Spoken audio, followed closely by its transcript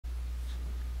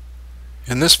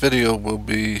In this video we'll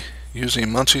be using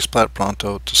Muncy's Plat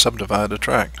Pronto to subdivide a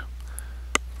tract.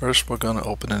 First we're going to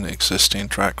open an existing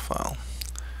tract file.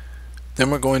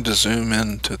 Then we're going to zoom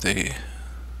into the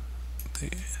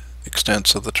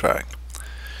extents of the tract.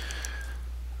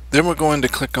 Then we're going to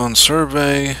click on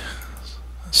Survey,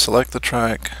 select the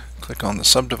tract, click on the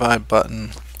Subdivide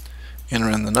button, enter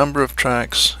in the number of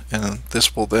tracts, and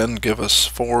this will then give us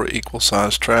 4 equal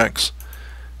sized tracts.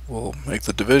 We'll make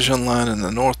the division line in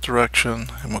the north direction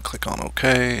and we'll click on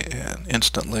OK, and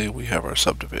instantly we have our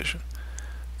subdivision.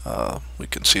 We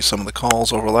can see some of the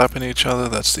calls overlapping each other.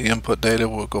 That's the input data.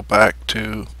 We'll go back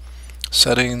to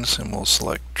settings and we'll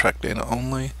select tract data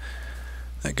only.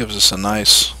 That gives us a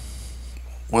nice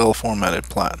well formatted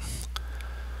plat.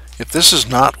 If this is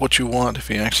not what you want, if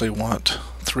you actually want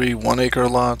 3 1-acre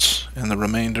lots and the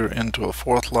remainder into a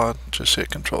 4th lot, just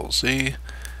hit Ctrl-Z,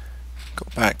 go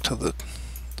back to the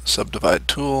Subdivide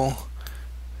tool,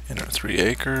 enter 3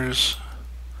 acres,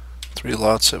 3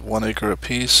 lots at 1 acre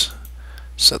apiece,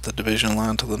 set the division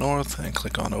line to the north and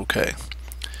click on OK.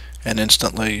 And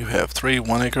instantly you have 3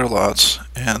 1-acre lots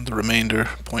and the remainder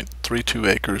 0.32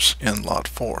 acres in lot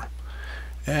 4.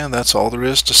 And that's all there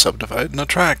is to subdividing a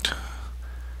tract.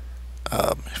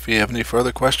 If you have any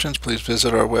further questions, please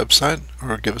visit our website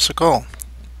or give us a call.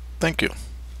 Thank you.